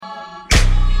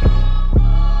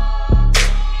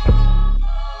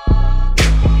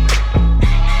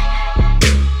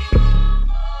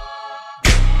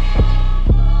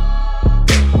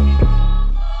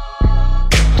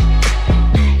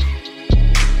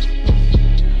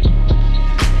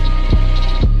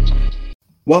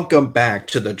Welcome back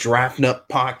to the Draft Nut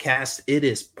Podcast. It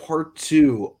is part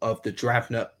two of the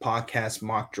Draft Nut Podcast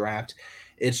mock draft.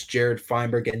 It's Jared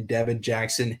Feinberg and Devin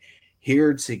Jackson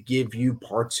here to give you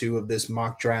part two of this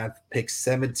mock draft, picks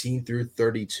 17 through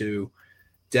 32.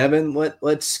 Devin,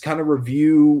 let's kind of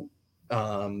review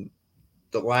the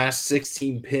last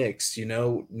 16 picks.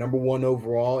 Number one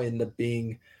overall ended up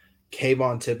being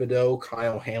Kayvon Thibodeau,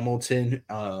 Kyle Hamilton,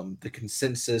 the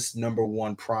consensus number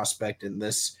one prospect in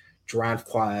this draft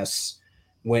class,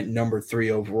 went number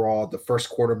three overall. The first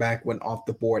quarterback went off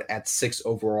the board at six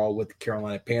overall with the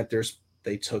Carolina Panthers.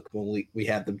 They took Malik. We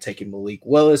had them taking Malik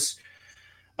Willis.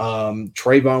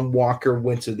 Trayvon Walker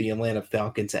went to the Atlanta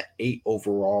Falcons at eight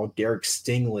overall. Derek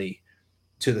Stingley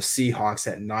to the Seahawks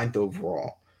at ninth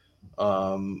overall.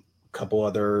 A couple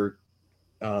other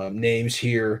names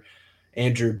here.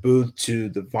 Andrew Booth to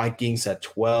the Vikings at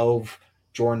 12.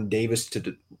 Jordan Davis to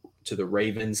the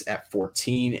Ravens at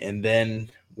 14. And then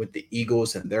with the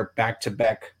Eagles and their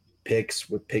back-to-back picks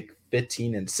with pick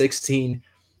 15 and 16,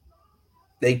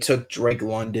 they took Drake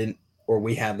London, or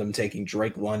we have them taking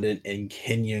Drake London and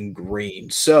Kenyon Green.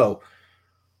 So,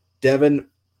 Devin,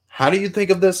 how do you think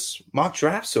of this mock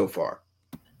draft so far?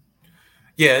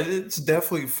 Yeah, it's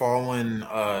definitely fallen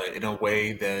in a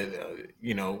way that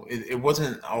it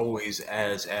wasn't always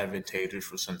as advantageous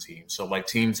for some teams. So, like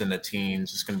teams in the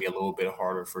teens, it's going to be a little bit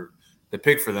harder for the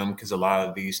pick for them because a lot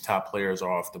of these top players are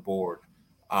off the board.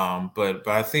 But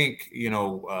I think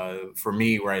for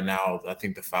me right now, I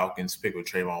think the Falcons pick with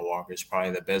Trayvon Walker is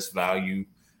probably the best value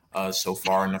so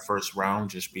far in the first round,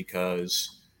 just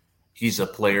because he's a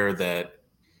player that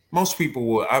most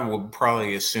people I would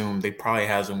probably assume they probably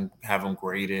have him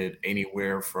graded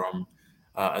anywhere from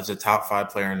as a top five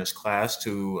player in his class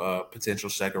to potential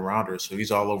second rounder. So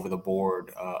he's all over the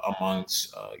board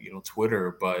amongst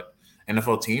Twitter, but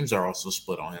NFL teams are also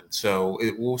split on him. So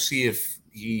we'll see if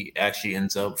he actually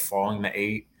ends up falling to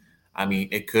eight. I mean,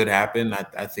 it could happen.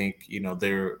 I think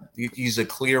he's a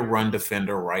clear run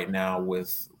defender right now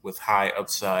with high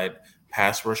upside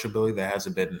pass rush ability that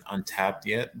hasn't been untapped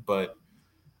yet, but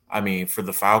I mean, for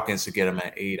the Falcons to get him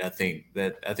at eight, I think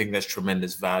that's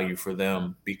tremendous value for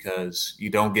them because you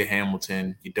don't get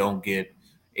Hamilton, you don't get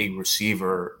a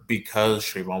receiver because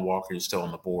Trayvon Walker is still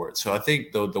on the board. So I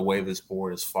think the way this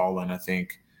board has fallen, I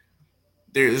think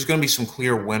there's going to be some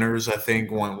clear winners. I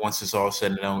think once it's all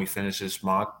said and done, we finish this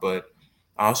mock. But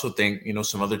I also think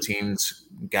some other teams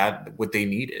got what they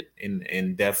needed,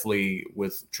 and definitely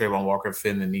with Trayvon Walker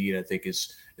fitting the need, I think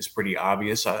is pretty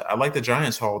obvious. I like the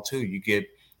Giants haul too. You get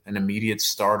an immediate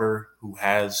starter who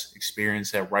has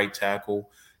experience at right tackle,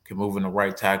 can move in the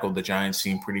right tackle. The Giants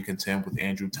seem pretty content with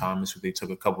Andrew Thomas, who they took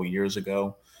a couple years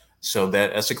ago. So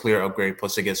that's a clear upgrade.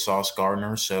 Plus they get Sauce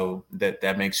Gardner, so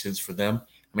that makes sense for them.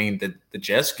 I mean, the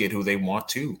Jets get who they want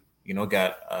to.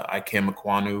 Got Ikem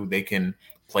Ekwonu. They can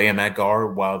play him at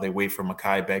guard while they wait for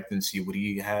Mekhi Becton, see what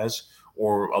he has,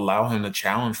 or allow him to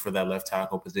challenge for that left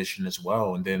tackle position as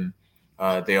well. And then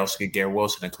they also get Garrett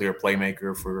Wilson, a clear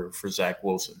playmaker for Zach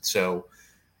Wilson. So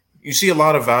you see a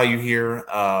lot of value here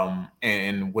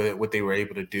and what they were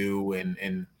able to do.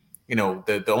 And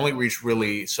the only reach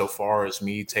really so far is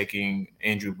me taking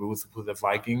Andrew Booth with the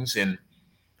Vikings. And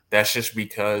that's just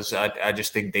because I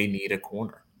just think they need a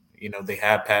corner. They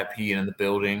have Pat Pete in the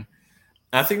building.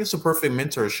 I think it's a perfect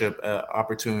mentorship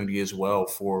opportunity as well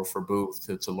for Booth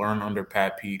to learn under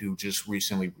Pat Pete, who just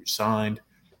recently resigned.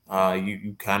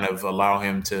 You kind of allow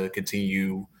him to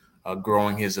continue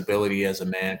growing his ability as a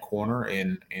man corner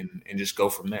and just go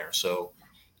from there. So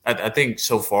I think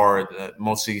so far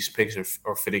most of these picks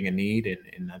are fitting a need,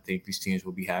 and I think these teams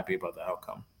will be happy about the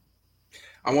outcome.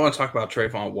 I want to talk about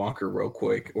Trayvon Walker real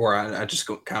quick, or I just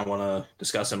kind of want to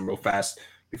discuss him real fast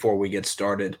before we get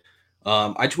started.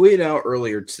 I tweeted out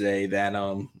earlier today that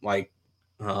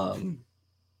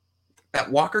that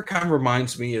Walker kind of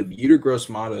reminds me of Yetur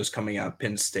Gross-Matos coming out of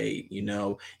Penn State.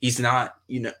 He's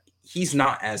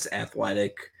not as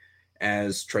athletic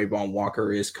as Trayvon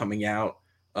Walker is coming out.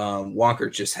 Walker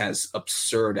just has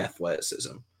absurd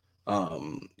athleticism,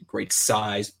 great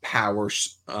size, power,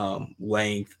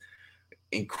 length,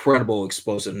 incredible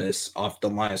explosiveness off the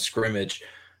line of scrimmage.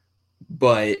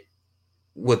 But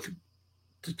with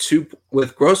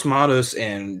Gross-Matos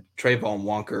and Trayvon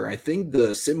Walker, I think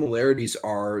the similarities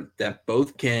are that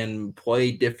both can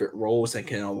play different roles and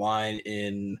can align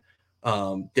in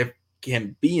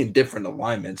can be in different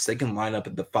alignments. They can line up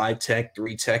at the 5 tech,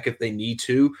 3 tech if they need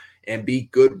to, and be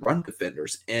good run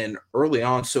defenders. And early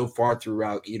on, so far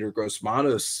throughout Yetur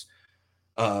Gross-Matos'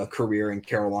 career in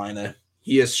Carolina,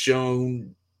 he has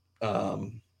shown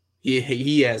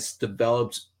he has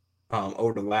developed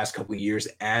over the last couple of years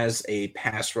as a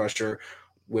pass rusher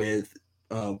with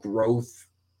growth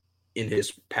in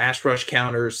his pass rush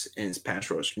counters and his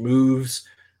pass rush moves,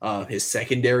 his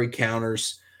secondary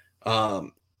counters.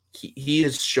 He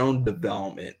has shown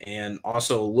development, and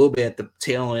also a little bit at the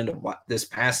tail end of this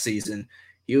past season,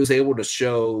 he was able to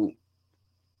show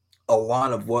a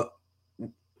lot of what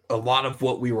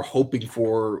we were hoping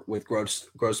for with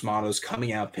Gross Matos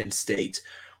coming out of Penn State.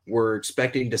 We're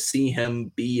expecting to see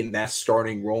him be in that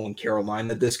starting role in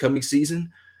Carolina this coming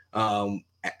season,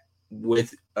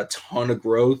 with a ton of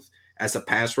growth as a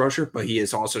pass rusher, but he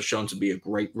has also shown to be a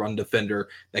great run defender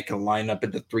that can line up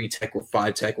at the 3-tech or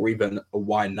 5-tech or even a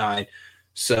wide 9.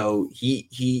 So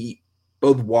he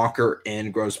both Walker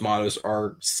and Gross Matos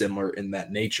are similar in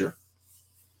that nature.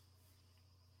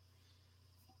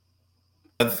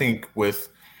 I think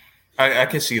I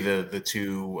can see the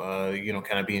two,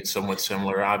 kind of being somewhat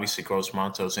similar. Obviously, Gross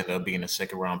Matos ended up being a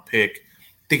second round pick.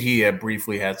 I think he had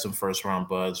briefly had some first round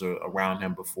buzz around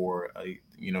him before,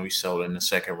 he settled in the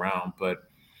second round. But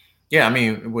yeah, I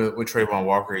mean, with Trayvon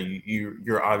Walker,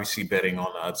 you're obviously betting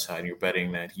on the upside. You're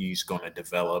betting that he's going to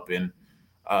develop, and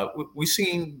we've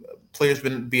seen players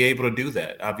be able to do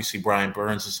that. Obviously, Brian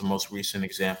Burns is the most recent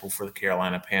example for the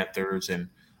Carolina Panthers, and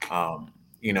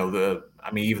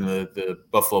even the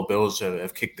Buffalo Bills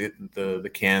have kicked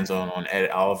the cans on Ed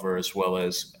Oliver as well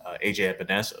as AJ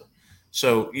Epinesa.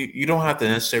 So you don't have to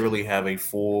necessarily have a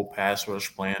full pass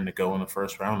rush plan to go in the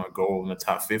first round or go in the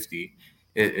top 50.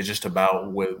 It's just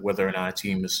about whether or not a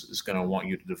team is going to want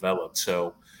you to develop.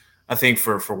 So I think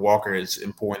for Walker, it's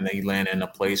important that he land in a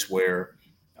place where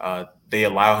they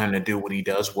allow him to do what he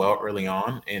does well early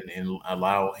on, and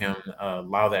allow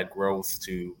that growth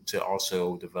to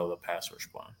also develop a pass rush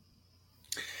plan.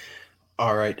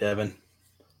 All right, Devin,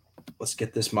 let's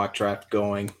get this mock draft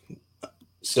going.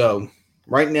 So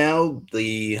right now,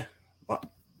 the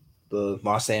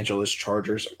Los Angeles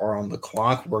Chargers are on the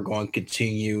clock. We're going to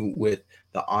continue with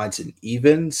the odds and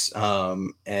evens.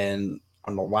 And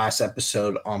on the last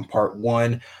episode on part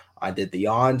 1, I did the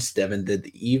odds. Devin did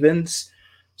the evens.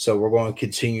 So we're going to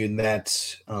continue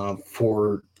that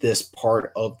for this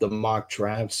part of the mock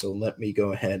draft. So let me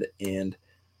go ahead and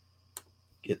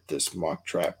get this mock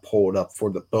draft pulled up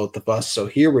for the both of us. So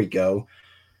here we go.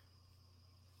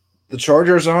 The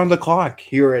Chargers are on the clock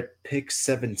here at pick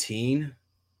 17.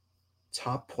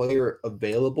 Top player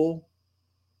available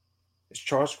is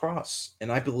Charles Cross,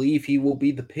 and I believe he will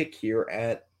be the pick here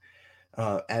at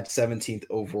 17th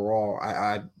overall.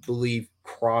 I believe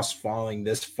Cross falling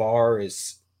this far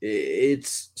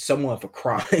it's somewhat of a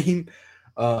crime.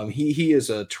 He is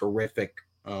a terrific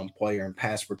player in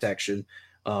pass protection.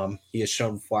 He has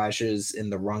shown flashes in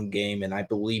the run game, and I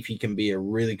believe he can be a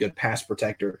really good pass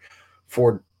protector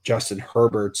for Justin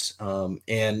Herbert's.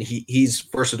 And he's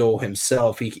versatile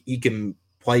himself. He can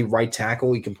play right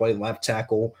tackle. He can play left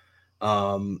tackle.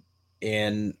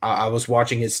 And I was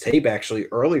watching his tape actually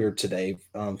earlier today,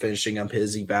 finishing up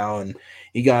his eval, and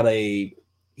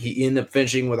he ended up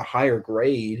finishing with a higher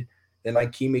grade than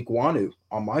Ikem Ekwonu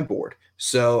on my board.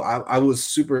 So I was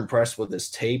super impressed with his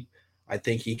tape. I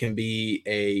think he can be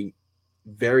a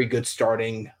very good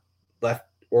starting left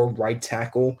or right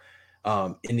tackle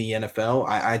in the NFL.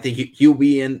 I think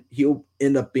he'll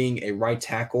end up being a right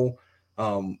tackle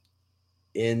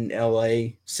in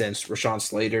LA since Rashawn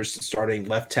Slater's starting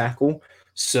left tackle.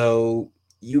 So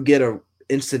you get a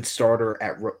instant starter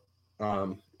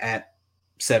at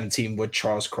 17 with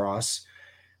Charles Cross.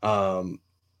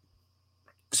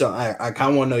 So I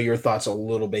kind of want to know your thoughts a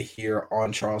little bit here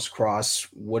on Charles Cross.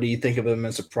 What do you think of him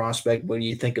as a prospect? What do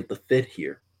you think of the fit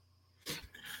here?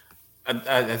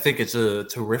 I think it's a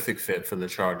terrific fit for the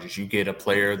Chargers. You get a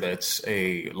player that's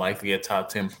likely a top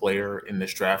 10 player in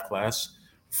this draft class,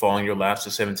 falling your laps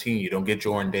to 17. You don't get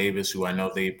Jordan Davis, who I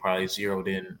know they probably zeroed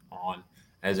in on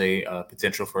as a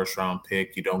potential first-round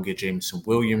pick. You don't get Jameson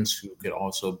Williams, who could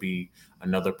also be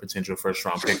another potential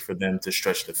first-round pick for them to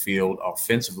stretch the field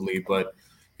offensively. But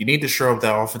you need to shore up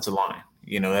that offensive line.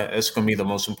 That's going to be the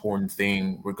most important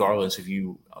thing, regardless if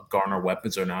you garner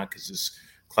weapons or not, because this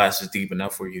class is deep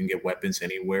enough where you can get weapons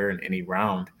anywhere in any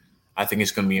round. I think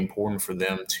it's going to be important for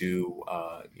them to,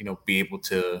 be able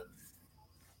to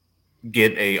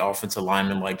get a offensive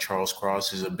lineman like Charles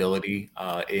Cross's ability,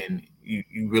 and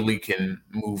you really can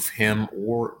move him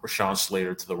or Rashawn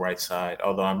Slater to the right side.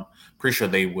 Although I'm pretty sure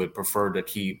they would prefer to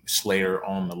keep Slater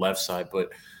on the left side, but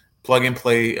plug and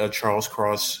play Charles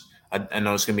Cross. I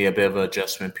know it's going to be a bit of an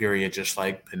adjustment period, just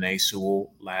like Penei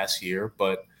Sewell last year,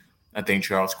 but I think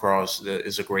Charles Cross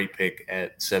is a great pick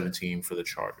at 17 for the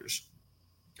Chargers.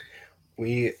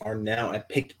 We are now at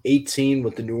pick 18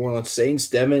 with the New Orleans Saints.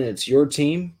 Devin, it's your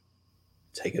team.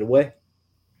 Take it away.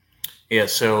 Yeah,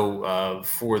 so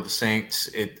for the Saints,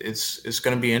 it's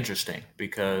going to be interesting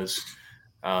because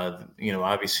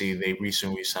obviously they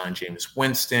recently signed Jameis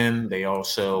Winston. They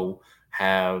also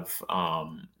have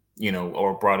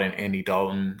or brought in Andy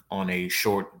Dalton on a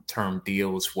short term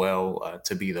deal as well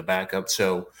to be the backup.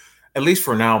 So at least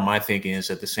for now, my thinking is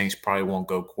that the Saints probably won't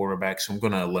go quarterback. So I'm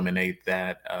going to eliminate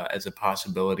that as a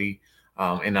possibility.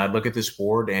 And I look at this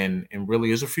board, and really,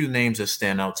 there's a few names that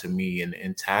stand out to me.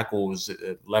 And tackles,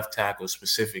 left tackle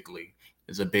specifically,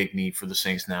 is a big need for the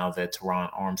Saints now that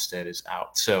Teron Armstead is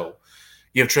out. So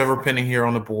you have Trevor Penning here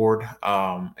on the board,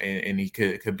 and he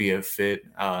could be a fit.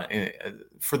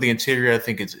 For the interior, I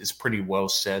think it's pretty well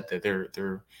set that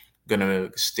they're going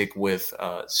to stick with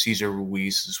Cesar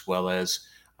Ruiz as well as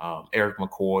Eric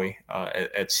McCoy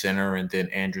at center, and then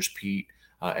Andrews Pete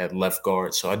at left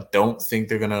guard. So I don't think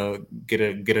they're gonna get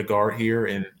a guard here.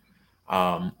 And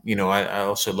I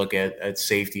also look at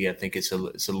safety. I think it's a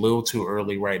little too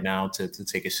early right now to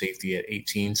take a safety at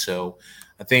 18. So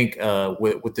I think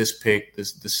with this pick, the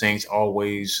Saints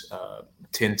always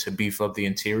tend to beef up the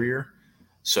interior.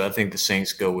 So I think the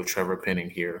Saints go with Trevor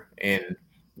Penning here, and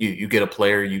you get a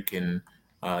player you can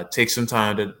take some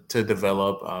time to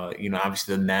develop.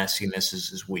 Obviously the nastiness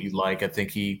is what you like. I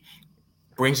think he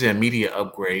brings an immediate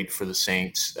upgrade for the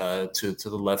Saints to the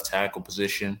left tackle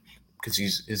position because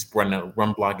his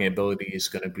run blocking ability is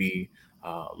going to be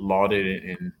lauded,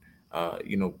 and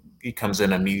he comes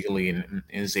in immediately and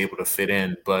is able to fit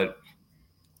in. But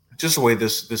just the way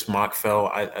this mock fell,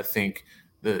 I think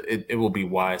it will be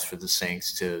wise for the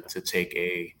Saints to take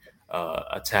a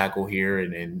tackle here,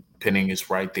 and Penning is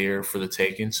right there for the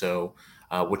taking. So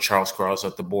with Charles Cross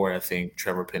up the board, I think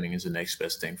Trevor Penning is the next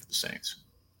best thing for the Saints.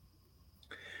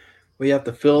 We have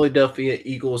the Philadelphia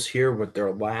Eagles here with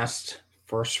their last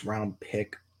first round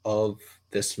pick of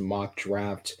this mock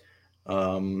draft.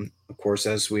 Of course,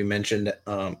 as we mentioned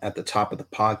at the top of the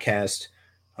podcast,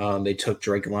 they took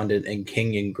Drake London and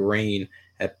Kenyon Green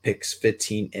at picks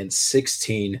 15 and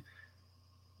 16.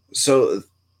 So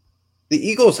the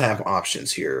Eagles have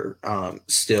options here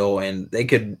still, and they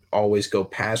could always go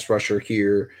pass rusher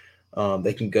here.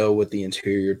 They can go with the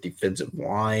interior defensive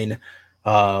line.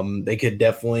 They could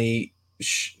definitely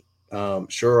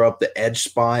shore up the edge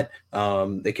spot.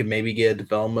 They could maybe get a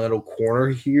developmental corner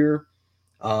here.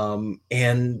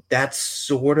 And that's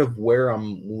sort of where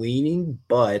I'm leaning,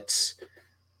 but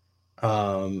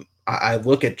I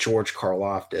look at George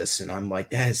Karlaftis and I'm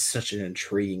like, that is such an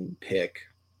intriguing pick.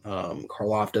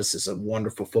 Karlaftis is a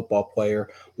wonderful football player,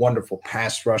 wonderful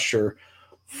pass rusher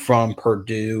from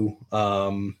Purdue.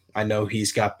 I know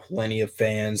he's got plenty of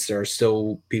fans. There are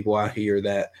still people out here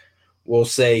that will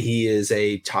say he is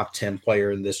a top 10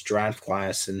 player in this draft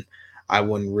class, and I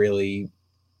wouldn't really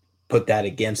put that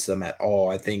against them at all.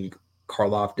 I think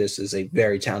Karlaftis is a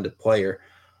very talented player.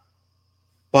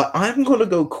 But I'm going to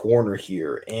go corner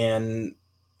here, and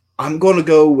I'm going to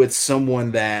go with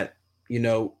someone that,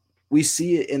 we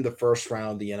see it in the first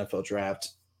round of the NFL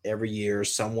draft every year.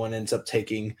 Someone ends up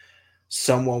taking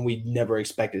someone we never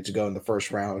expected to go in the first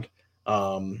round,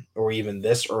 or even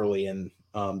this early in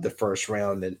the first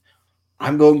round. And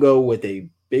I'm going to go with a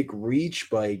big reach,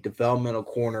 but a developmental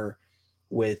corner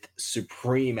with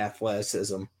supreme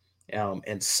athleticism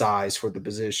and size for the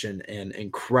position and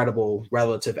incredible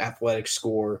relative athletic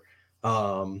score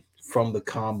from the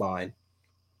combine.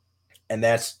 And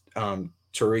that's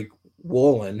Tariq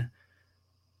Woolen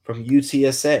from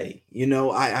UTSA.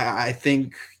 I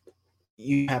think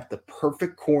you have the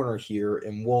perfect corner here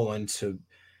in Woolen to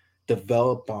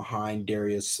develop behind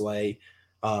Darius Slay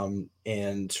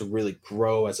and to really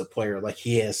grow as a player. Like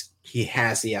he has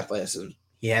the athleticism,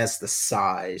 he has the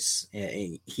size,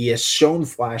 and he has shown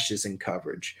flashes in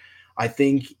coverage. I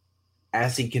think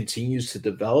as he continues to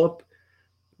develop,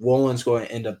 Woolen's going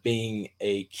to end up being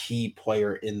a key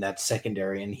player in that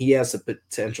secondary, and he has the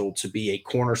potential to be a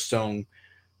cornerstone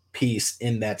piece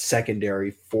in that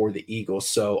secondary for the Eagles.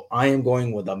 So I am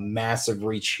going with a massive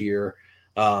reach here.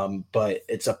 But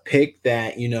it's a pick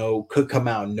that, could come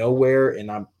out of nowhere,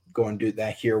 and I'm going to do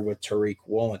that here with Tariq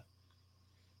Woolen.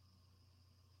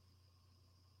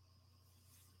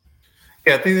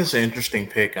 Yeah, I think that's an interesting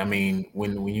pick. I mean,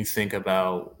 when you think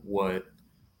about what,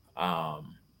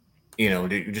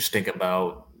 you just think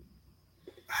about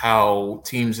how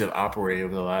teams have operated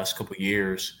over the last couple of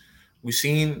years. We've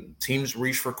seen teams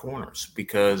reach for corners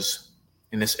because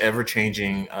in this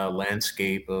ever-changing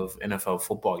landscape of NFL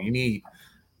football, you need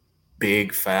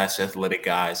big, fast, athletic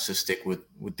guys to stick with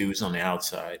dudes on the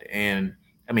outside. And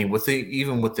I mean,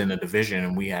 even within the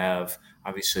division, we have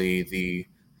obviously the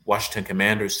Washington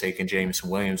Commanders taking Jameson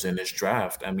Williams in this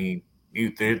draft. I mean,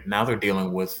 now they're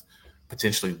dealing with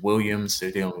potentially Williams.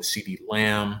 They're dealing with CD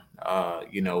Lamb.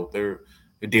 They're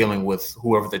dealing with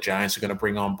whoever the Giants are going to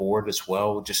bring on board as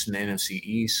well, just in the NFC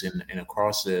East and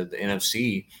across the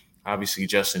NFC. Obviously,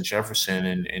 Justin Jefferson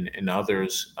and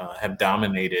others have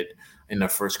dominated in the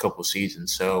first couple of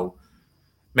seasons. So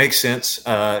makes sense.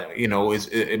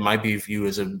 It might be viewed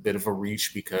as a bit of a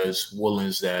reach because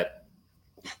Woodlands that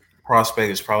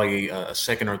prospect is probably a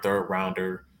second or third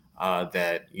rounder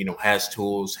that has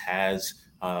tools, has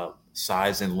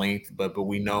size and length, but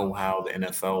we know how the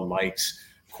NFL likes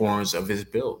corners of his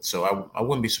build. So I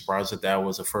wouldn't be surprised if that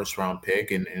was a first round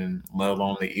pick, and let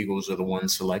alone the Eagles are the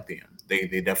ones selecting him.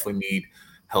 They definitely need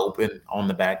help on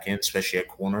the back end, especially at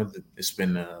corner. It's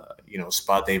been a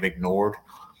spot they've ignored.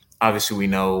 Obviously, we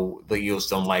know the Eagles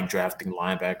don't like drafting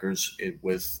linebackers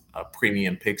with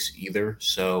premium picks either.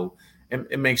 So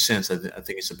it makes sense. I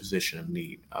think it's a position of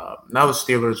need. Now the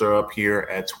Steelers are up here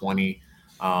at 20.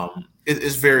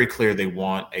 It's very clear they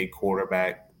want a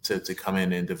quarterback to come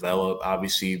in and develop.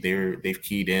 Obviously, they've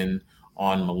keyed in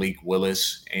on Malik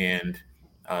Willis, and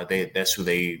that's who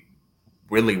they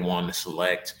really want to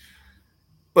select.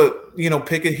 But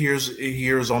Pickett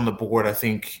here's on the board. I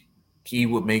think he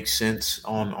would make sense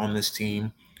on this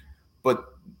team. But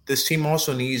this team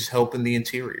also needs help in the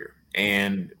interior.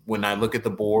 And when I look at the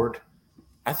board,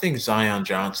 I think Zion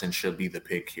Johnson should be the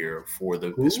pick here for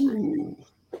the Pittsburgh. Ooh.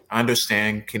 I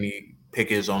understand Kenny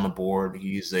Pickett is on the board.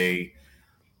 He's a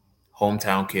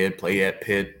hometown kid, play at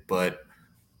Pitt, but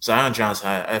Zion Johnson,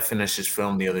 I finished his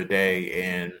film the other day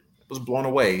and was blown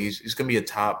away. He's going to be a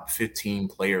top 15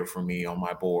 player for me on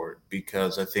my board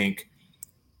because I think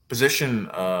position,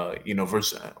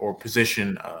 versus or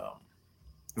position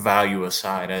value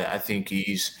aside, I think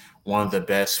he's one of the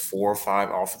best 4 or 5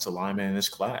 offensive linemen in this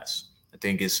class. I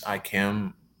think it's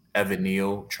Ikem, Evan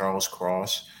Neal, Charles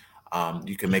Cross.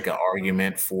 You can make an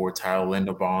argument for Tyler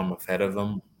Linderbaum ahead of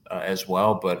him as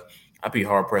well, but I'd be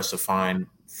hard pressed to find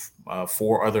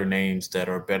 4 other names that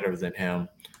are better than him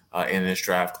in this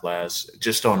draft class,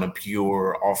 just on a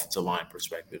pure offensive line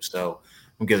perspective. So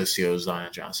I'm going to see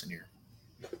Zion Johnson here.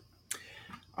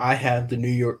 I have the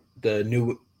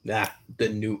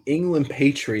New England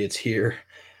Patriots here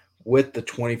with the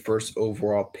 21st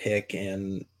overall pick,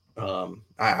 and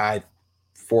I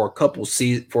for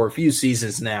a few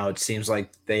seasons now, it seems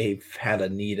like they've had a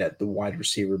need at the wide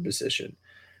receiver position.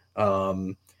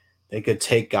 Um, they could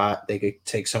take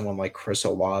someone like Chris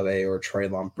Olave or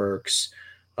Treylon Burks.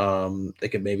 They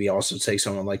could maybe also take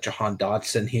someone like Jahan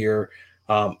Dotson here.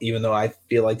 Even though I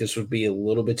feel like this would be a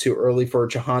little bit too early for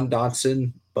Jahan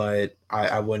Dotson, but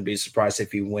I wouldn't be surprised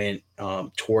if he went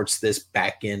towards this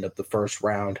back end of the first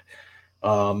round.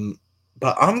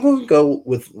 But I'm going to go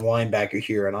with linebacker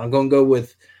here, and I'm going to go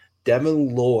with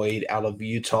Devin Lloyd out of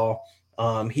Utah.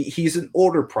 He's an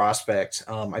older prospect.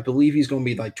 I believe he's going to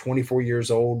be like 24 years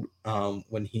old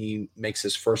when he makes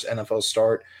his first NFL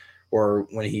start, or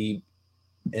when he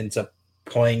ends up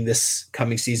playing this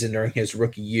coming season during his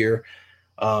rookie year.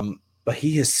 But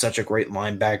he is such a great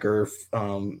linebacker.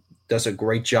 Does a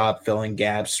great job filling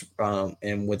gaps,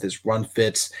 and with his run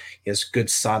fits, he has good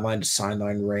sideline to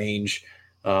sideline range,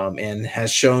 and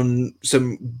has shown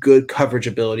some good coverage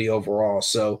ability overall.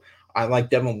 So I like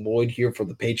Devin Lloyd here for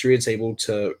the Patriots, able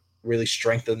to really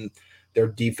strengthen their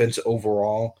defense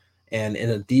overall. And in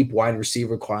a deep wide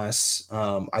receiver class,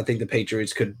 I think the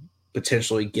Patriots could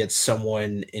potentially get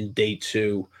someone in day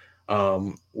 2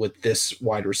 with this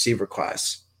wide receiver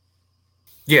class.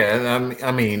 Yeah,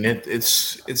 I mean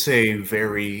it's a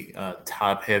very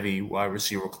top heavy wide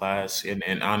receiver class,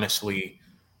 and honestly,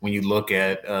 when you look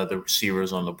at the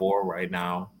receivers on the board right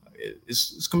now,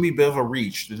 it's going to be a bit of a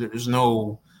reach. There's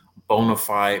no bona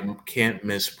fide can't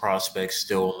miss prospects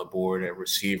still on the board at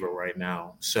receiver right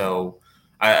now. So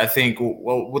I think,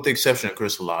 well, with the exception of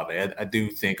Chris Olave, I do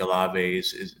think Olave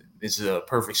is a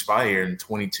perfect spot here in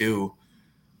 22.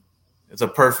 It's a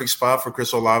perfect spot for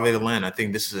Chris Olave to land. I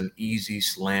think this is an easy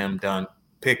slam dunk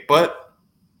pick, but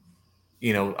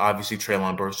obviously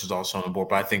Treylon Burks is also on the board,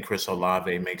 but I think Chris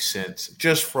Olave makes sense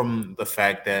just from the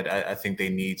fact that I think they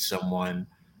need someone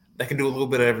that can do a little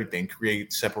bit of everything,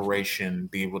 create separation,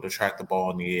 be able to track the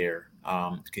ball in the air,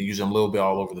 can use them a little bit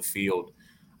all over the field.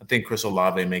 I think Chris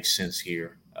Olave makes sense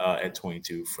here at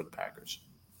 22 for the Packers.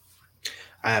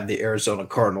 I have the Arizona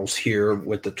Cardinals here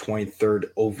with the 23rd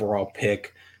overall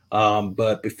pick.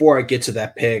 But before I get to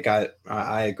that pick,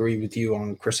 I agree with you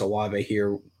on Chris Olave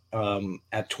here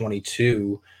at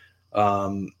 22.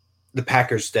 The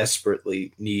Packers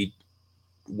desperately need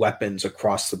weapons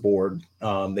across the board.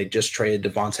 They just traded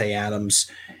Devontae Adams,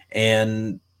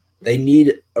 and they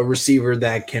need a receiver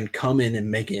that can come in and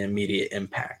make an immediate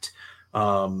impact.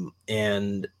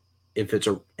 And if it's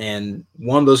and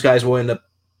one of those guys will end up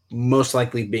most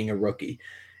likely being a rookie.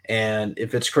 And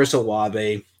if it's Chris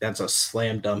Olave, that's a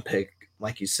slam dunk pick,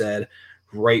 like you said.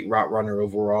 Great route runner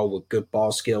overall with good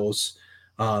ball skills.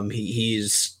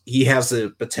 He has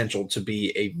the potential to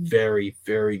be a very,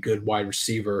 very good wide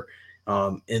receiver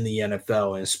in the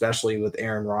NFL, and especially with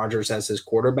Aaron Rodgers as his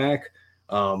quarterback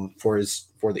for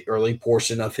the early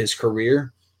portion of his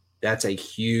career. That's a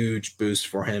huge boost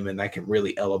for him, and that can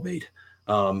really elevate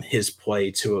his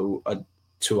play to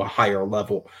a higher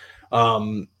level.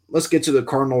 Let's get to the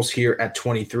Cardinals here at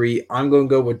 23. I'm going to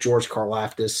go with George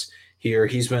Karlaftis here.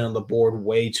 He's been on the board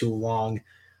way too long.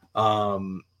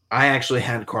 I actually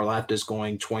had Karlaftis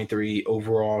going 23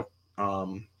 overall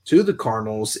to the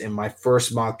Cardinals in my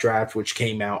first mock draft, which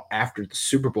came out after the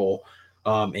Super Bowl.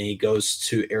 And he goes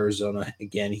to Arizona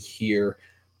again here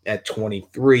at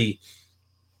 23.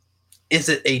 Is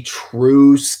it a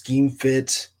true scheme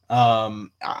fit?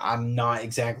 I'm not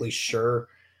exactly sure.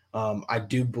 I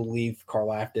do believe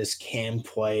Karlaftis can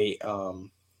play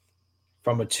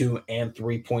from a 2 and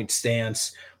 3 point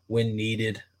stance when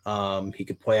needed. He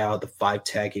could play out the 5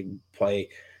 tech. He could play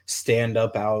stand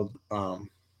up out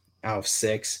of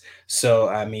 6. So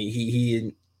I mean,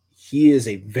 he is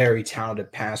a very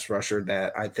talented pass rusher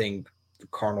that I think the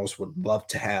Cardinals would love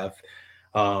to have.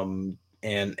 And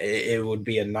it would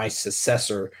be a nice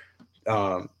successor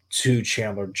to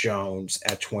Chandler Jones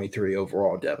at 23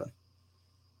 overall, Devin.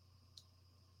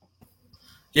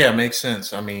 Yeah, it makes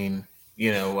sense. I mean,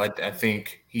 I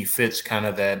think he fits kind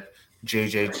of that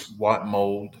JJ Watt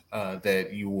mold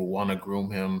that you will want to groom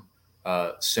him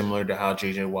similar to how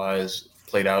JJ Watt has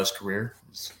played out his career.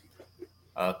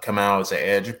 Come out as an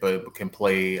edge, but can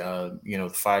play,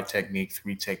 the 5 technique,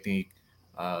 3 technique,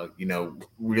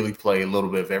 really play a little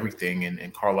bit of everything.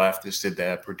 And Carl Aftis did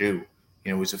that at Purdue.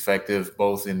 Was effective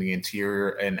both in the interior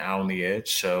and out on the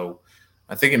edge. So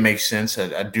I think it makes sense.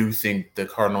 I do think the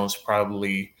Cardinals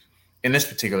probably, in this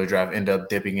particular draft, end up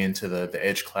dipping into the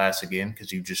edge class again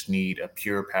because you just need a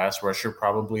pure pass rusher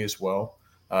probably as well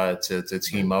to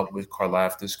team up with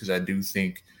Karlaftis because I do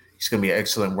think he's going to be an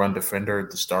excellent run defender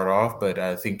to start off, but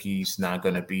I think he's not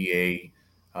going to be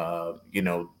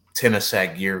a 10 a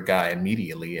sack year guy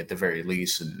immediately at the very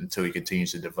least until he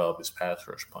continues to develop his pass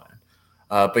rush plan.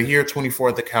 But here, 24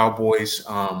 at the Cowboys.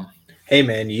 Hey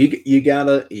man, you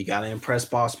gotta impress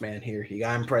boss man here. You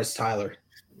gotta impress Tyler.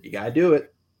 You gotta do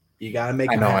it. You gotta make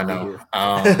him happy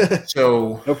here.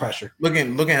 So no pressure.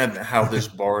 Looking at how this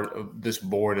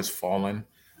board has fallen,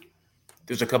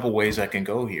 there's a couple ways I can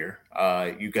go here.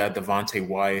 You got Devontae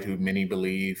Wyatt, who many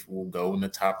believe will go in the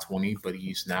top 20, but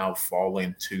he's now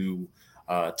fallen to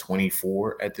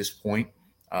 24 at this point.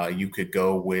 You could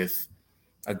go with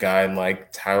a guy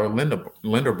like Tyler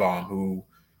Linderbaum, who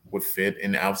would fit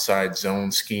an outside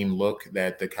zone scheme look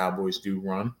that the Cowboys do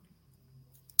run.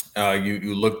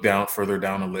 You look further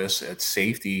down the list at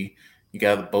safety. You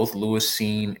got both Lewis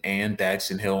Seen and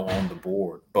Daxton Hill on the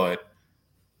board, but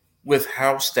with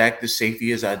how stacked the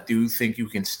safety is, I do think you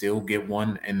can still get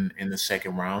one in the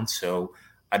second round. So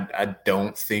I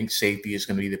don't think safety is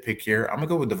going to be the pick here. I'm going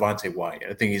to go with Devontae Wyatt.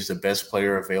 I think he's the best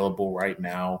player available right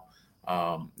now.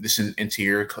 This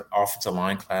interior offensive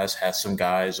line class has some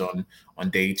guys on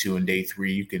day 2 and day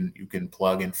 3 you can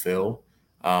plug and fill.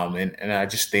 And I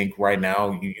just think right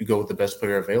now you go with the best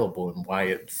player available, and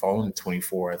Wyatt falling to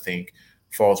 24, I think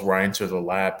falls right into the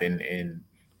lap, and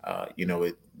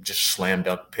it just slam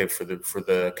dunk pick for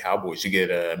the Cowboys. You get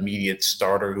an immediate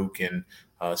starter who can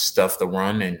stuff the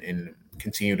run and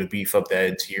continue to beef up that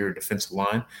interior defensive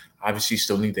line. Obviously,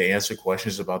 still need to answer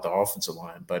questions about the offensive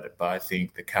line, but I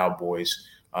think the Cowboys,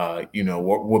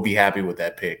 will be happy with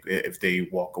that pick if they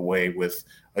walk away with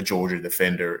a Georgia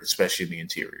defender, especially in the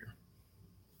interior.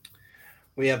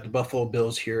 We have the Buffalo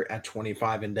Bills here at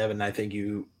 25, and Devin, I think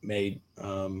you made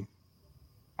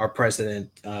our president,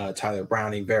 Tyler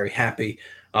Browning, very happy.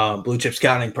 Blue Chip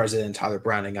Scouting president, Tyler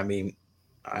Browning. I mean,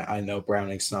 I know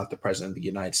Browning's not the president of the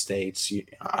United States.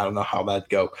 I don't know how that'd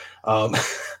go.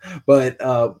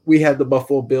 But we have the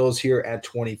Buffalo Bills here at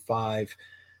 25.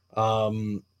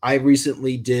 I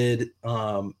recently did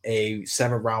a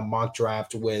 7-round mock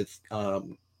draft with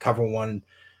Cover One's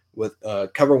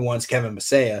Kevin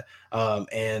Masaya,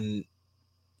 and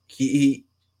he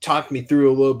talked me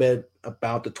through a little bit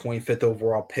about the 25th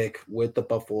overall pick with the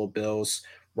Buffalo Bills.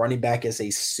 Running back is a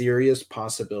serious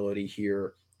possibility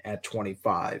here at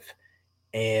 25.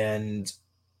 And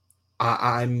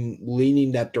I'm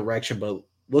leaning that direction, but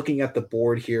looking at the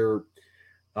board here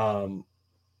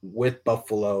with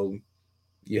Buffalo,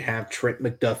 you have Trent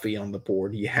McDuffie on the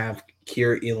board. You have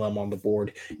Kier Elam on the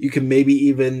board. You can maybe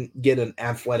even get an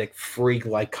athletic freak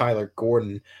like Kyler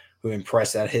Gordon who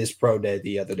impressed at his pro day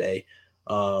the other day.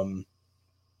 Um,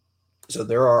 so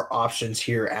there are options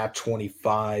here at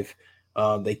 25.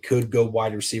 They could go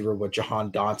wide receiver with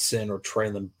Jahan Dotson or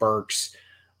Traylon Burks.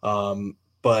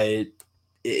 But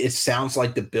it sounds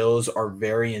like the Bills are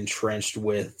very entrenched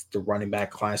with the running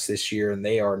back class this year, and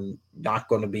they are not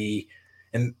going to be.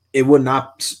 And it would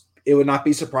not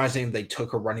be surprising if they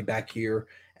took a running back here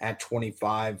at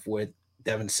 25 with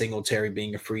Devin Singletary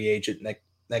being a free agent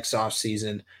next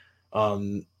offseason.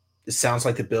 It sounds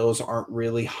like the Bills aren't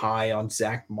really high on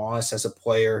Zach Moss as a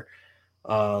player,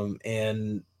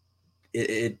 and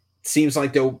it seems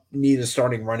like they'll need a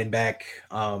starting running back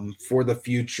for the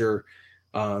future.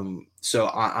 So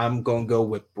I'm going to go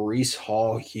with Breece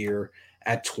Hall here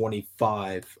at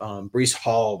 25. Breece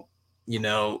Hall,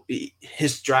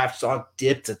 his draft stock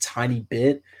dipped a tiny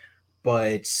bit,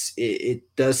 but it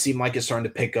does seem like it's starting to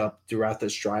pick up throughout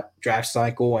this draft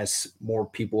cycle as more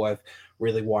people have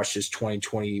really watched his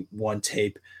 2021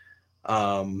 tape.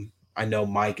 I know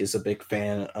Mike is a big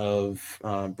fan of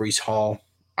Breece Hall.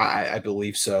 I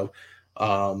believe so.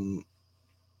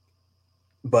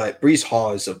 But Breece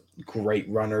Hall is a great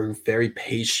runner, very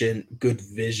patient, good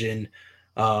vision,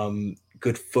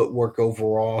 good footwork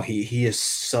overall. He is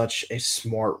such a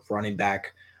smart running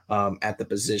back at the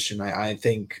position. I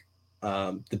think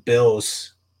the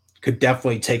Bills could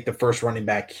definitely take the first running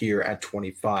back here at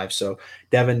 25. So,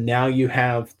 Devin, now you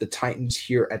have the Titans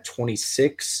here at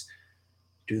 26.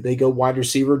 Do they go wide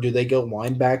receiver? Do they go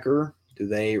linebacker? Do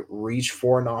they reach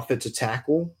for an offensive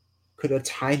tackle? Could a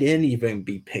tight end even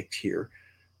be picked here?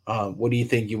 What do you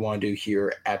think you want to do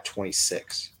here at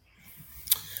 26?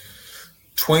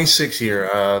 26 here.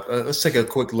 Let's take a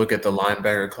quick look at the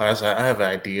linebacker class. I have an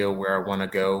idea where I want to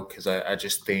go because I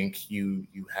just think you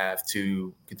have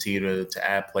to continue to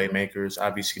add playmakers.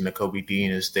 Obviously, Nakobe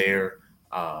Dean is there,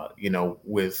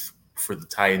 with for the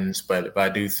Titans, but I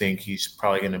do think he's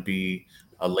probably going to be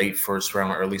a late first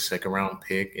round, early second round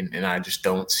pick, and I just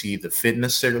don't see the fit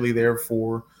necessarily there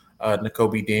for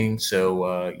Nakobe Dean.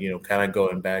 So kind of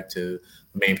going back to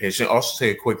main page. Also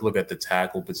take a quick look at the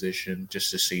tackle position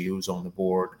just to see who's on the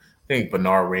board. I think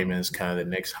Bernard Raymond is kind of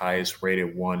the next highest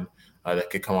rated one that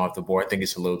could come off the board. I think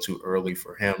it's a little too early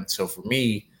for him. So for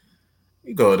me,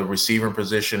 you go to the receiver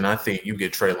position. I think you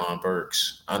get Treylon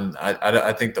Burks.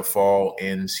 I think the fall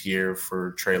ends here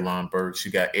for Treylon Burks.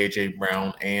 You got AJ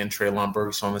Brown and Treylon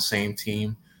Burks on the same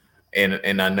team.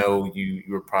 And I know you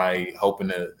were probably hoping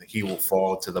that he will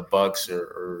fall to the Bucks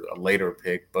or a later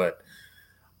pick, but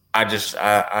I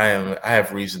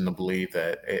have reason to believe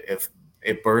that if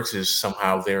Burks is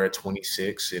somehow there at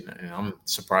 26, and I'm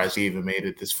surprised he even made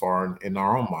it this far in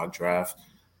our own mock draft,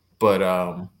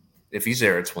 but if he's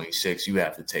there at 26, you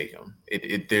have to take him.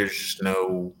 There's just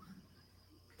no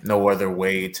other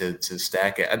way to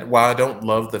stack it. While I don't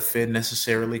love the fit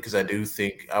necessarily, because I do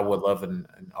think I would love an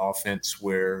offense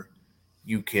where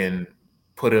you can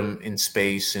put him in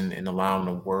space and allow him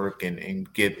to work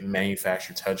and get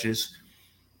manufactured touches.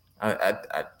 I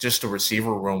just a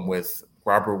receiver room with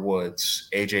Robert Woods,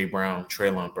 AJ Brown,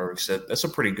 Treylon Burks. That's a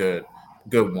pretty good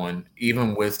one.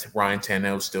 Even with Ryan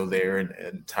Tannehill still there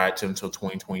and tied to him until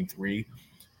 2023.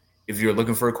 If you're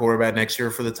looking for a quarterback next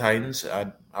year for the Titans,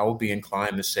 I would be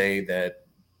inclined to say that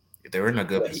they're in a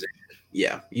good position.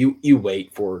 Yeah, you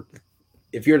wait for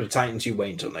if you're the Titans, you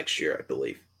wait until next year, I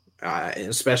believe,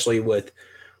 especially with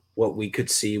what we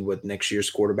could see with next year's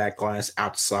quarterback class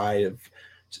outside of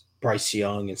Bryce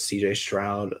Young and CJ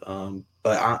Stroud.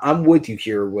 But I'm with you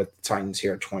here with the Titans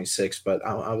here at 26. But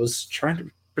I was trying to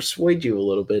persuade you a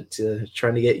little bit to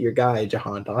trying to get your guy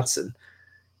Jahan Dotson.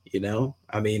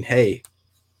 I mean, hey,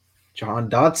 Jahan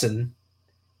Dotson,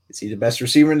 is he the best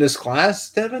receiver in this class,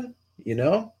 Devin?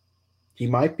 He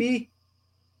might be.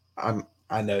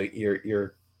 I know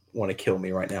you're want to kill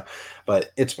me right now,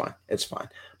 but it's fine. It's fine.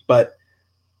 But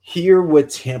here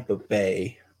with Tampa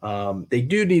Bay, they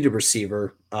do need a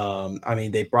receiver. I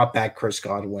mean, they brought back Chris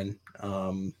Godwin.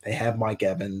 They have Mike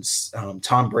Evans.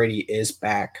 Tom Brady is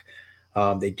back.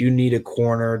 They do need a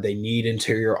corner. They need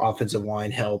interior offensive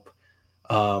line help.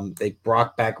 They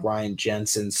brought back Ryan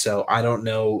Jensen. So I don't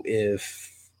know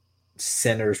if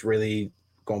center's really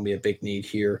going to be a big need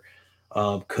here.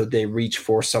 Could they reach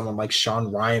for someone like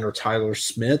Sean Ryan or Tyler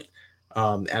Smith?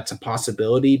 That's a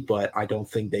possibility, but I don't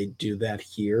think they do that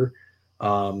here.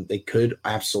 They could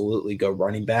absolutely go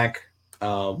running back.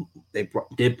 They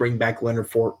did bring back Leonard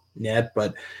Fournette,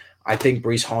 but I think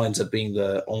Breece Hall ends up being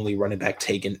the only running back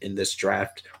taken in this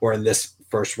draft or in this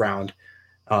first round,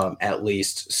 at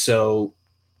least. So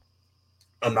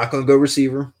I'm not going to go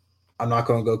receiver. I'm not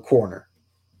going to go corner.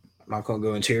 I'm not going to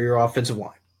go interior offensive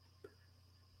line.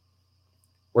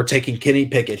 We're taking Kenny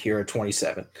Pickett here at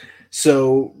 27.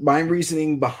 So my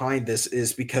reasoning behind this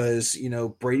is because,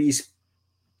 Brady's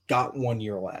got 1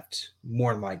 year left,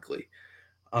 more than likely.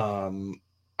 Um,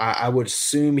 I would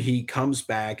assume he comes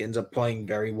back, ends up playing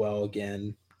very well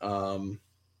again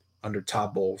under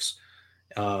Todd Bowles.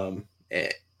 Um,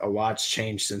 a lot's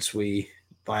changed since we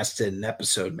last did an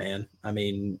episode, man. I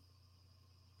mean,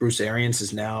 Bruce Arians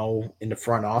is now in the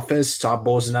front office. Todd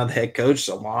Bowles is now the head coach.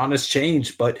 So a lot has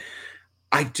changed, but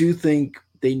I do think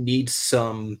they need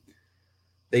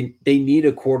they need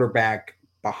a quarterback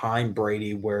behind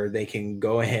Brady where they can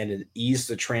go ahead and ease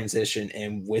the transition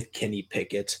in with Kenny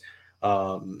Pickett.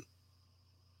 Um,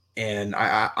 and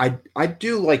I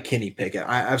do like Kenny Pickett.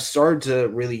 I've started to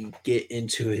really get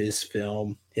into his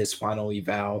film, his final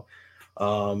eval.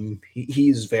 He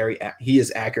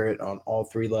is accurate on all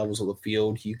three levels of the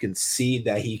field. You can see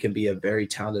that he can be a very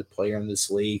talented player in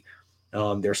this league.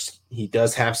 He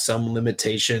does have some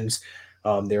limitations.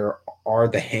 There are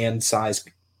the hand size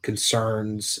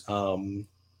concerns,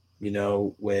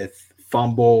 with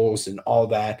fumbles and all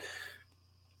that.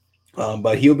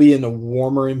 But he'll be in a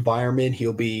warmer environment.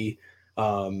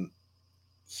 Um,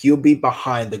 he'll be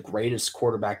behind the greatest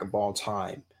quarterback of all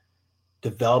time,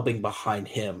 developing behind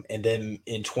him. And then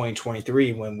in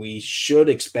 2023, when we should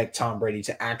expect Tom Brady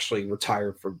to actually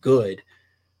retire for good,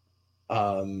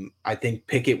 I think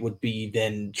Pickett would be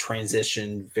then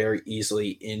transitioned very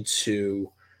easily into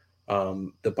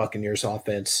the Buccaneers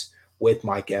offense with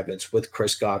Mike Evans, with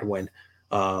Chris Godwin.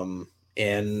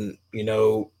 And,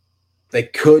 they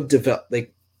could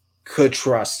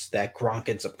trust that Gronk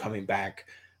ends up coming back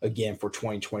again for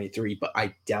 2023, but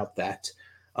I doubt that.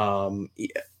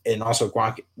 And also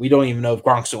Gronk, we don't even know if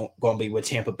Gronk's going to be with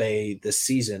Tampa Bay this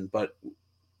season, but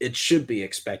it should be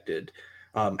expected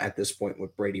at this point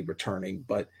with Brady returning.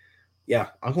 But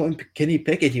yeah, I'm going Kenny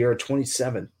Pickett here at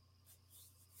 27.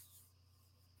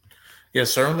 Yeah,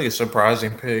 certainly a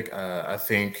surprising pick. I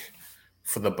think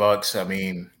for the Bucks, I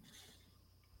mean,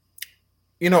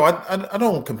 I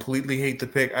don't completely hate the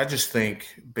pick. I just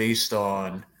think based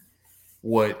on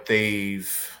what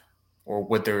they've or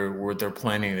what they're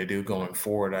planning to do going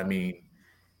forward. I mean,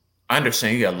 I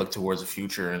understand you got to look towards the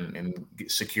future and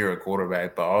secure a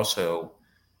quarterback, but also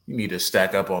you need to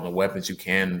stack up on the weapons you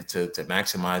can to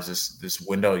maximize this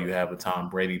window you have with Tom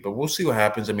Brady. But we'll see what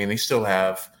happens. I mean, they still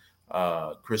have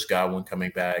Chris Godwin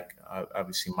coming back,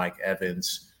 obviously Mike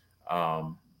Evans.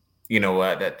 Um,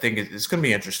 I think it's going to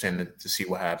be interesting to see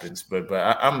what happens. But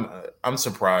I'm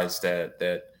surprised that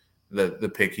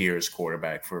the pick here is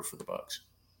quarterback for the Bucks.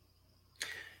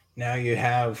 Now you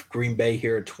have Green Bay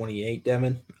here at 28,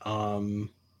 Devin.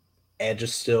 Edge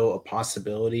is still a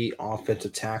possibility.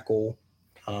 Offensive tackle,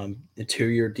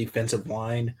 interior defensive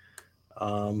line.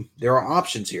 There are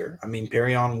options here. I mean,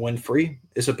 Perion Winfrey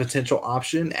is a potential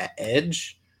option at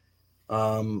edge.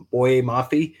 Boye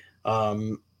Mafi.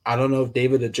 I don't know if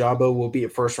David Ajabo will be a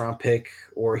first round pick,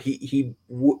 or he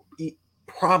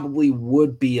probably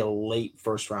would be a late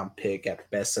first round pick at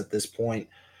best at this point.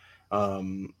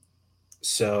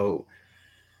 So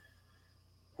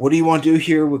what do you want to do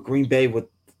here with Green Bay with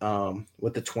the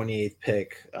 28th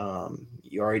pick?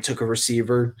 You already took a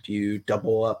receiver. Do you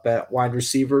double up at wide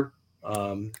receiver?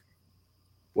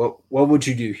 What would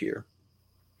you do here?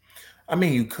 I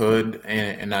mean, you could,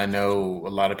 and I know a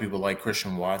lot of people like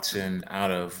Christian Watson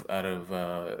out of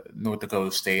North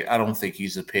Dakota State. I don't think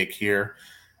he's a pick here.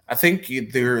 I think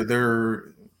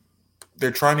they're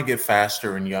trying to get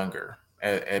faster and younger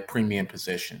at premium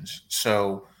positions.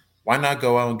 So why not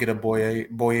go out and get a Boye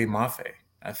Mafe?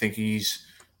 I think he's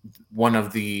one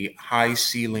of the high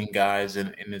ceiling guys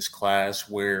in his class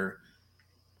where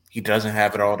he doesn't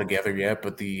have it all together yet,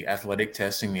 but the athletic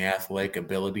testing, the athletic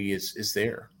ability is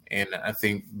there. And I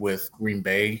think with Green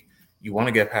Bay, you want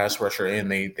to get pass rusher in.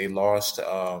 They lost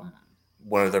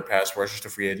one of their pass rushers to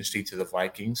free agency to the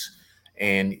Vikings,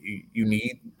 and you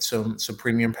need some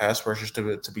premium pass rushers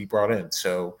to be brought in.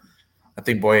 So I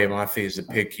think Boye Mafe is a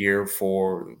pick here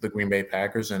for the Green Bay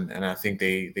Packers, and I think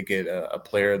they get a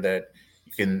player that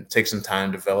you can take some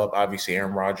time to develop. Obviously,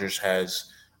 Aaron Rodgers has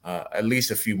at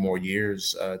least a few more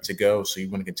years to go, so you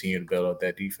want to continue to build up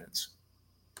that defense.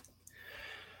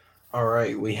 All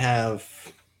right, we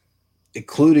have,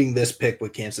 including this pick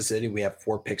with Kansas City, we have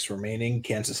 4 picks remaining.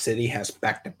 Kansas City has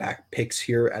back-to-back picks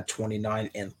here at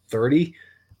 29 and 30.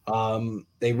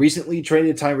 They recently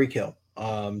traded Tyreek Hill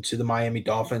to the Miami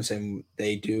Dolphins, and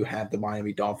they do have the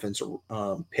Miami Dolphins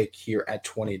pick here at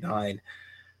 29.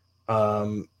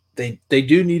 They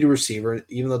do need a receiver,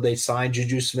 even though they signed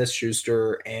Juju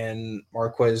Smith-Schuster and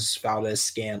Marquez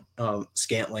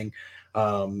Scantling.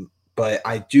 But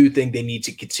I do think they need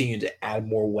to continue to add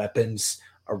more weapons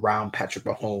around Patrick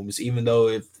Mahomes, even though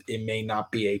if it may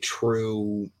not be a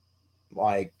true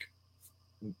like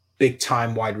big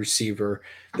time wide receiver.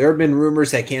 There have been rumors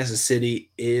that Kansas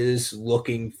City is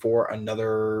looking for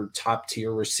another top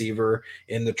tier receiver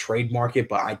in the trade market,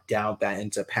 but I doubt that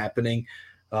ends up happening.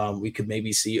 We could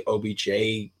maybe see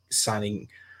OBJ signing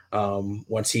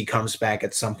once he comes back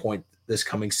at some point this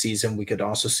coming season. We could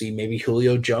also see maybe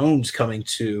Julio Jones coming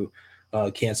to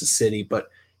Kansas City. But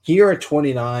here at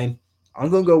 29, I'm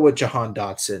going to go with Jahan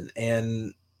Dotson.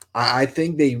 And I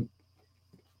think they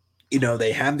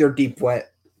have their deep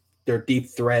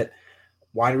threat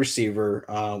wide receiver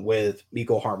with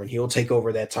Miko Harmon. He'll take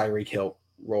over that Tyreek Hill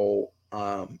role.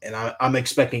 And I'm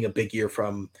expecting a big year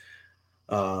from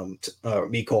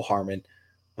Miko Harmon.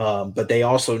 But they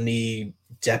also need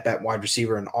depth at wide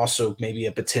receiver and also maybe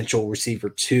a potential receiver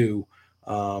too,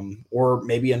 or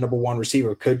maybe a number one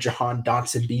receiver. Could Jahan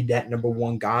Dotson be that number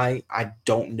one guy? I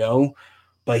don't know,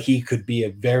 but he could be a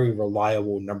very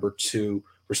reliable number two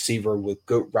receiver with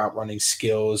good route running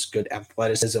skills, good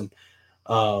athleticism,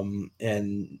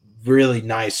 and really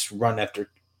nice run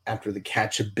after the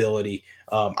catch ability.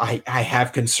 I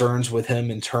have concerns with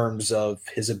him in terms of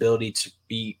his ability to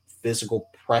beat physical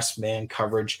press man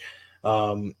coverage,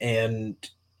 and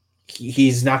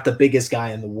he's not the biggest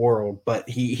guy in the world, but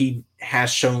he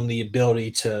has shown the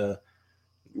ability to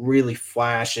really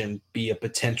flash and be a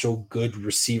potential good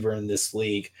receiver in this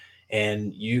league.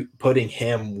 And you putting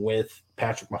him with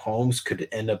Patrick Mahomes could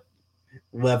end up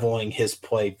leveling his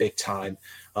play big time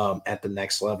at the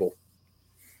next level.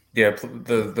 Yeah,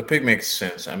 the pick makes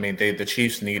sense. I mean, the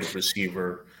Chiefs need a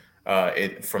receiver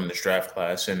from this draft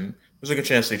class, and there's a good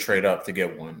chance they trade up to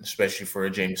get one, especially for a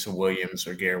Jameson Williams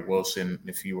or Garrett Wilson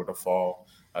if he were to fall.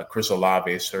 Chris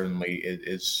Olave certainly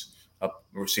is a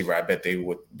receiver I bet they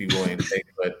would be willing to take,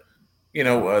 but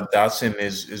Dotson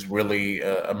is really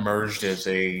emerged as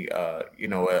a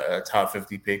top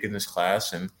 50 pick in this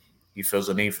class, and he feels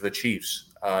a need for the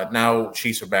Chiefs. Now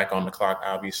Chiefs are back on the clock,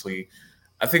 obviously.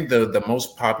 I think the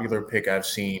most popular pick I've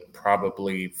seen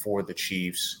probably for the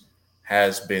Chiefs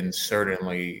has been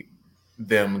certainly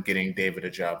them getting David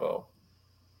Ajabo.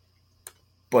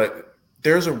 But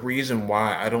there's a reason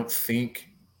why I don't think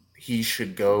he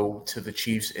should go to the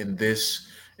Chiefs and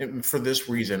for this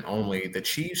reason only. The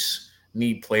Chiefs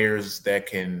need players that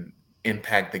can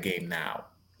impact the game now.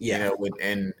 Yeah,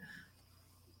 And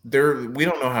we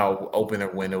don't know how open their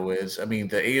window is. I mean,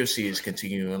 the AFC is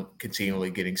continually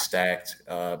getting stacked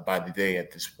by the day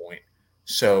at this point.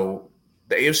 So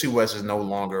the AFC West is no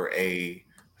longer a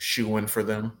shoe in for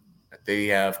them. They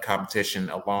have competition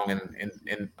alone in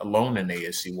the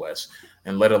AFC West,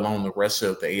 and let alone the rest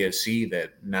of the AFC.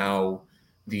 That now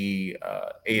the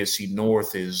AFC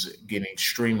North is getting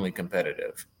extremely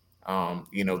competitive.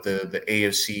 The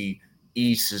AFC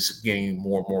East is getting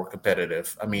more and more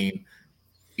competitive. I mean,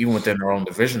 even within their own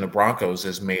division, the Broncos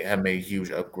have made huge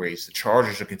upgrades. The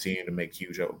Chargers are continuing to make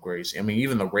huge upgrades. I mean,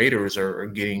 even the Raiders are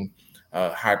getting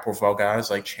high profile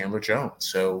guys like Chandler Jones.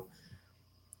 So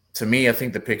to me, I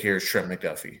think the pick here is Trent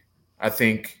McDuffie. I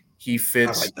think he I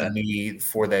fits like the that. need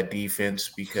for that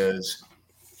defense because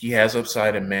he has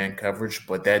upside in man coverage,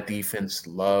 but that defense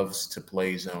loves to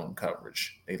play zone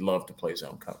coverage. They love to play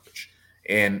zone coverage.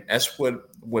 And that's what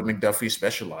McDuffie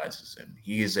specializes in.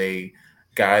 He is a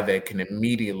guy that can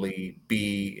immediately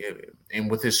be, and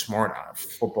with his smart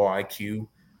football IQ,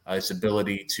 his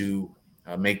ability to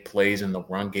make plays in the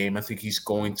run game, I think he's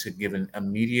going to give an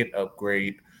immediate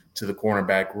upgrade to the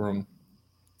cornerback room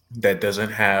that doesn't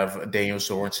have Daniel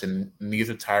Sorensen,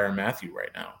 neither Tyrann Mathieu right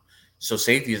now. So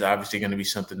safety is obviously going to be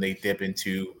something they dip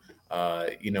into,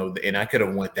 and I could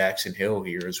have went Daxton Hill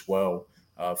here as well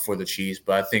for the Chiefs,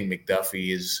 but I think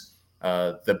McDuffie is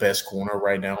the best corner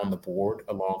right now on the board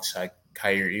alongside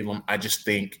Kyer Elam. I just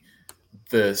think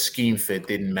the scheme fit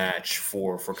didn't match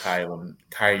for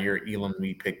Kyer Elam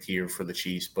we picked here for the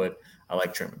Chiefs, but I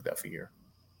like Trent McDuffie here.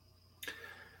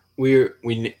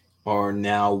 We are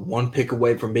now one pick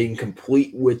away from being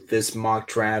complete with this mock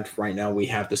draft. Right now, we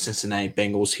have the Cincinnati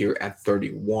Bengals here at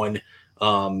 31,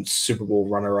 Super Bowl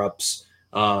runner-ups,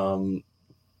 and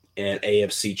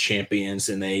AFC champions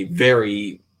in a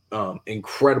very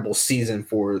incredible season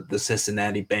for the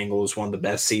Cincinnati Bengals, one of the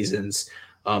best seasons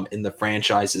in the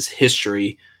franchise's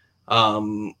history.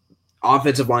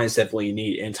 Offensive line is definitely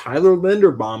neat, and Tyler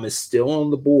Linderbaum is still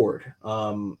on the board.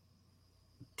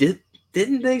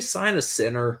 Didn't they sign a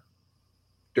center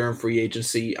during free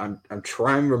agency? I'm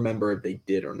trying to remember if they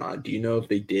did or not. Do you know if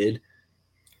they did?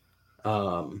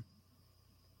 I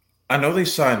know they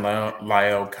signed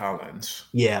Lyle Collins.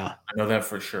 Yeah. I know that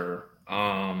for sure.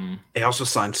 They also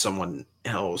signed someone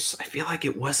else. I feel like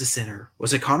it was a center.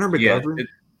 Was it Connor Yeah, McGovern?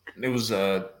 it was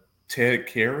Ted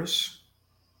Karras.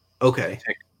 Okay.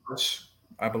 Ted Karras,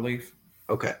 I believe.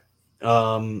 Okay.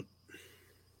 Um,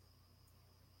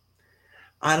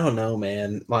 I don't know,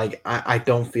 man. Like, I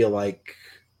don't feel like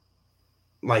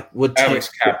would Ted. Alex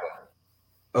Kappa.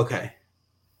 Okay.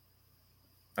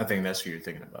 I think that's who you're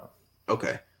thinking about.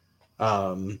 Okay.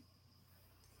 Um,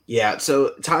 yeah.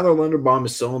 So Tyler Linderbaum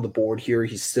is still on the board here.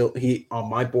 He on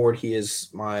my board. He's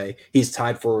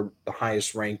tied for the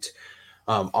highest ranked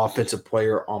offensive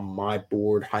player on my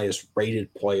board, highest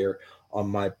rated player on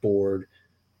my board.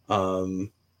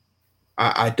 Um,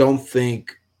 I don't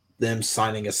think them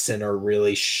signing a center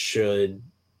really should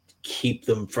keep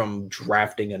them from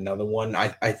drafting another one.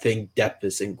 I think depth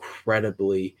is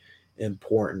incredibly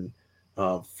important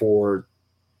for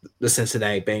the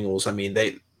Cincinnati Bengals. I mean,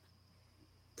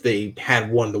 they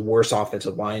had one of the worst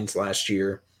offensive lines last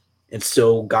year and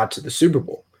still got to the Super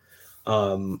Bowl.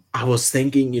 I was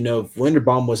thinking, if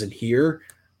Linderbaum wasn't here,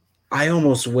 I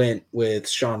almost went with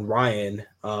Sean Ryan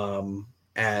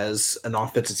as an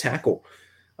offensive tackle.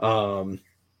 Um,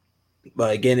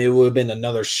 but again, it would have been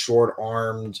another short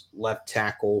armed left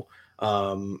tackle.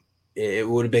 It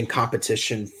would have been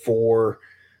competition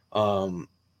um,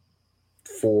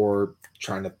 for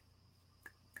trying to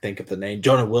think of the name,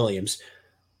 Jonah Williams.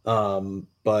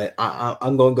 But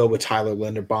I'm going to go with Tyler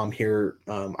Linderbaum here.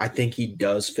 I think he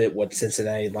does fit what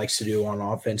Cincinnati likes to do on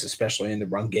offense, especially in the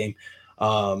run game.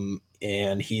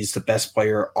 And he's the best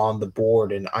player on the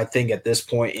board. And I think at this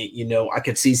point, I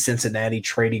could see Cincinnati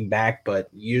trading back, but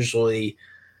usually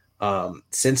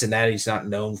Cincinnati's not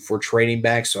known for trading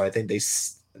back. So I think they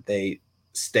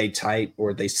stay tight,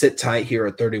 or they sit tight here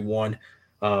at 31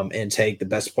 and take the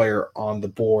best player on the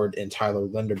board in Tyler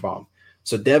Linderbaum.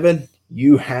 So Devin,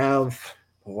 you have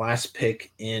the last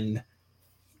pick in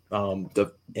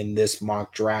this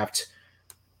mock draft.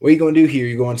 What are you going to do here?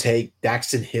 You're going to take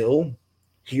Daxton Hill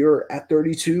here at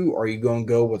 32? Or are you going to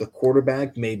go with a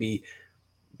quarterback, maybe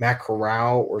Matt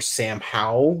Corral or Sam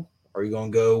Howell? Or are you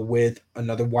going to go with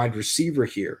another wide receiver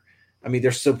here? I mean,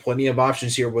 there's still plenty of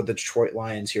options here with the Detroit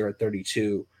Lions here at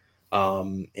 32.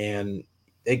 And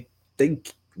they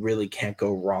really can't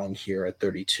go wrong here at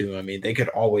 32. I mean, they could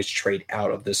always trade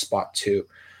out of this spot too.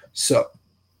 So,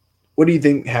 what do you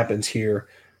think happens here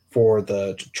for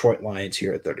the Detroit Lions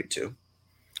here at 32?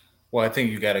 Well, I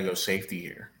think you got to go safety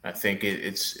here. I think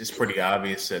it's pretty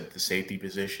obvious that the safety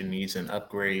position needs an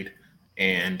upgrade,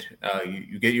 and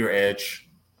you get your edge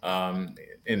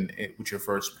with your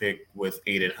first pick with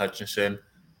Aiden Hutchinson.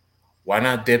 Why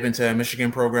not dip into that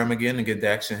Michigan program again and get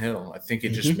Daxton Hill? I think it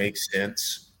just Mm-hmm. makes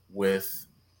sense with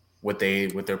what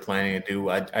they're planning to do.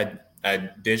 I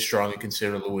did strongly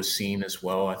consider Lewis Seen as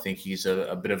well. I think he's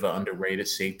a bit of an underrated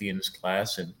safety in this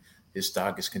class, and his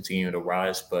stock is continuing to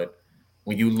rise. But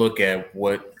when you look at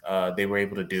what they were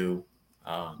able to do,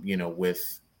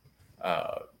 with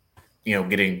uh,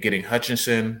 getting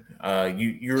Hutchinson,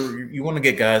 you want to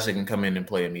get guys that can come in and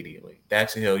play immediately.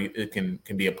 Daxton Hill, it can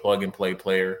be a plug and play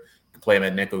player. You can play him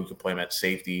at nickel, you can play him at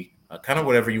safety, kind of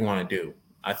whatever you want to do.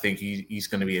 I think he's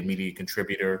going to be an immediate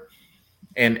contributor.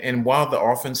 And while the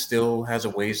offense still has a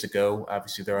ways to go,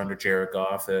 obviously they're under Jared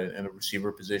Goff and the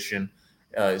receiver position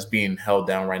is being held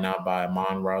down right now by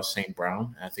Amon-Ra St.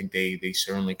 Brown. I think they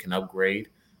certainly can upgrade.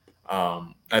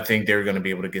 I think they're going to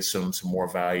be able to get some more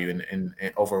value in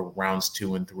over rounds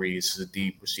 2 and 3. This is a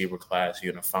deep receiver class.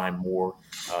 You're going to find more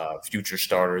future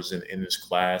starters in this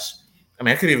class. I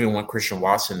mean, I could even want Christian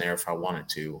Watson there if I wanted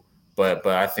to, but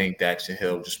I think Daxton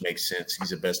Hill just makes sense.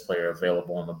 He's the best player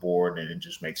available on the board, and it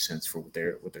just makes sense for what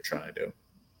they're trying to do.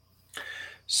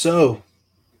 So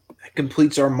that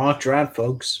completes our mock draft,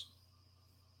 folks.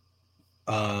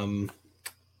 Um,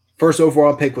 First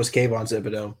overall pick was Kayvon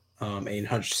Thibodeau. Aiden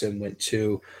Hutchinson went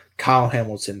 2, Kyle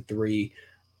Hamilton 3,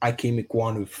 Ike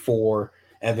Ekwonu 4,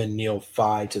 Evan Neal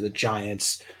 5 to the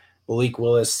Giants, Malik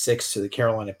Willis 6 to the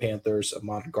Carolina Panthers,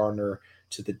 Ahmad Gardner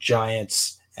to the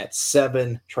Giants at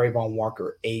 7, Trayvon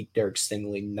Walker 8, Derek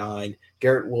Stingley 9,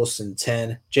 Garrett Wilson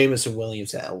 10, Jamison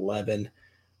Williams at 11,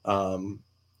 um,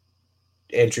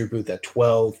 Andrew Booth at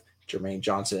 12, Jermaine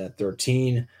Johnson at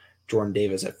 13, Jordan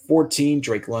Davis at 14,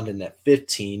 Drake London at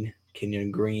 15,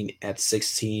 Kenyon Green at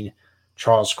 16,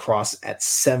 Charles Cross at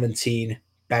 17,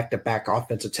 back-to-back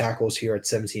offensive tackles here at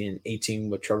 17 and 18,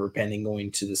 with Trevor Penning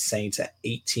going to the Saints at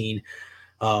 18.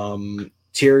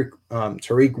 Tariq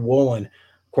Woolen,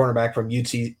 cornerback from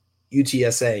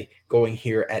UTSA, going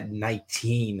here at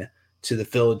 19 to the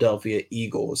Philadelphia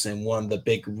Eagles, and one of the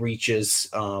big reaches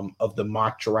of the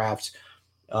mock draft.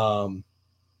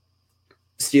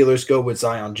 Steelers go with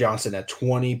Zion Johnson at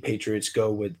 20. Patriots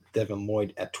go with Devin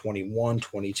Lloyd at 21.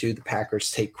 22, the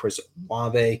Packers take Chris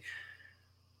Olave.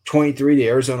 23, the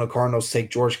Arizona Cardinals take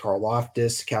George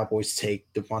Karlaftis. The Cowboys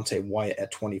take Devontae Wyatt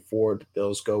at 24. The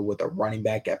Bills go with a running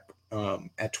back at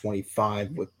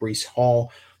 25 with Breece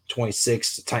Hall.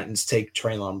 26, the Titans take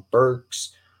Treylon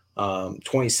Burks.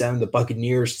 27, the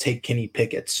Buccaneers take Kenny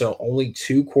Pickett. So only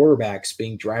 2 quarterbacks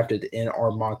being drafted in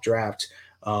our mock draft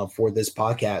for this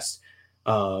podcast.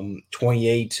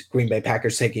 28, Green Bay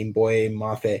Packers taking Boye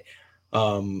Mafe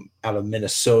out of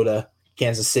Minnesota.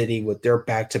 Kansas City with their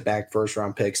back-to-back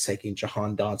first-round picks taking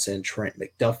Jahan Dotson and Trent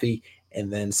McDuffie.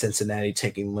 And then Cincinnati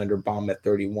taking Linderbaum at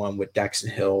 31 with Daxton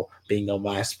Hill being the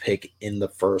last pick in the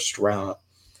first round.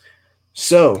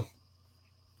 So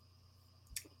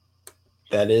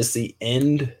that is the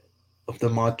end of the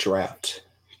mock draft.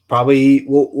 Probably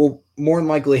we'll more than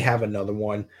likely have another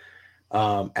one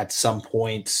at some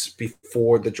point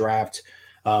before the draft.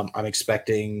 I'm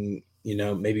expecting,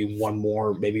 maybe one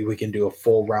more. Maybe we can do a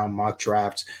full round mock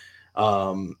draft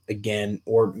again,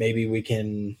 or maybe we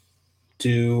can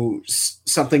do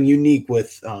something unique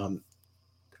with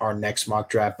our next mock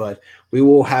draft. But we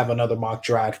will have another mock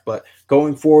draft. But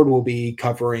going forward, we'll be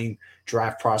covering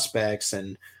draft prospects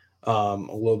and a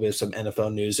little bit of some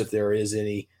NFL news if there is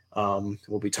any.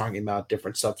 We'll be talking about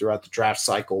different stuff throughout the draft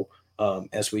cycle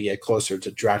as we get closer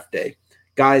to draft day.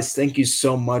 Guys, thank you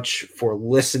so much for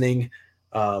listening.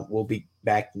 We'll be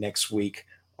back next week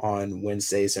on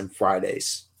Wednesdays and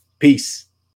Fridays. Peace.